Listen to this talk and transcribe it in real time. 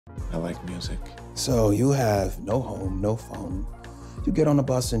I like music. So you have no home, no phone. You get on a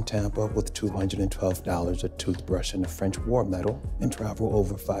bus in Tampa with $212, a toothbrush, and a French war medal, and travel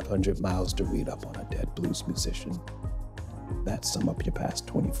over 500 miles to read up on a dead blues musician. That sum up your past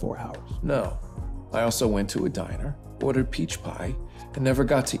 24 hours. No. I also went to a diner, ordered peach pie, and never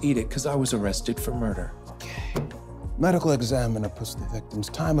got to eat it because I was arrested for murder. Okay. Medical examiner puts the victim's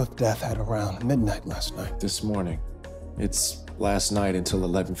time of death at around midnight last night. This morning. It's last night until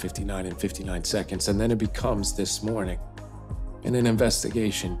 11:59 and 59 seconds, and then it becomes this morning. In an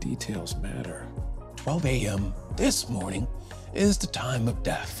investigation, details matter. 12 a.m. this morning is the time of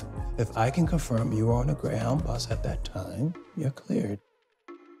death. If I can confirm you were on a Greyhound bus at that time, you're cleared.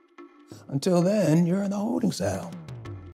 Until then, you're in the holding cell.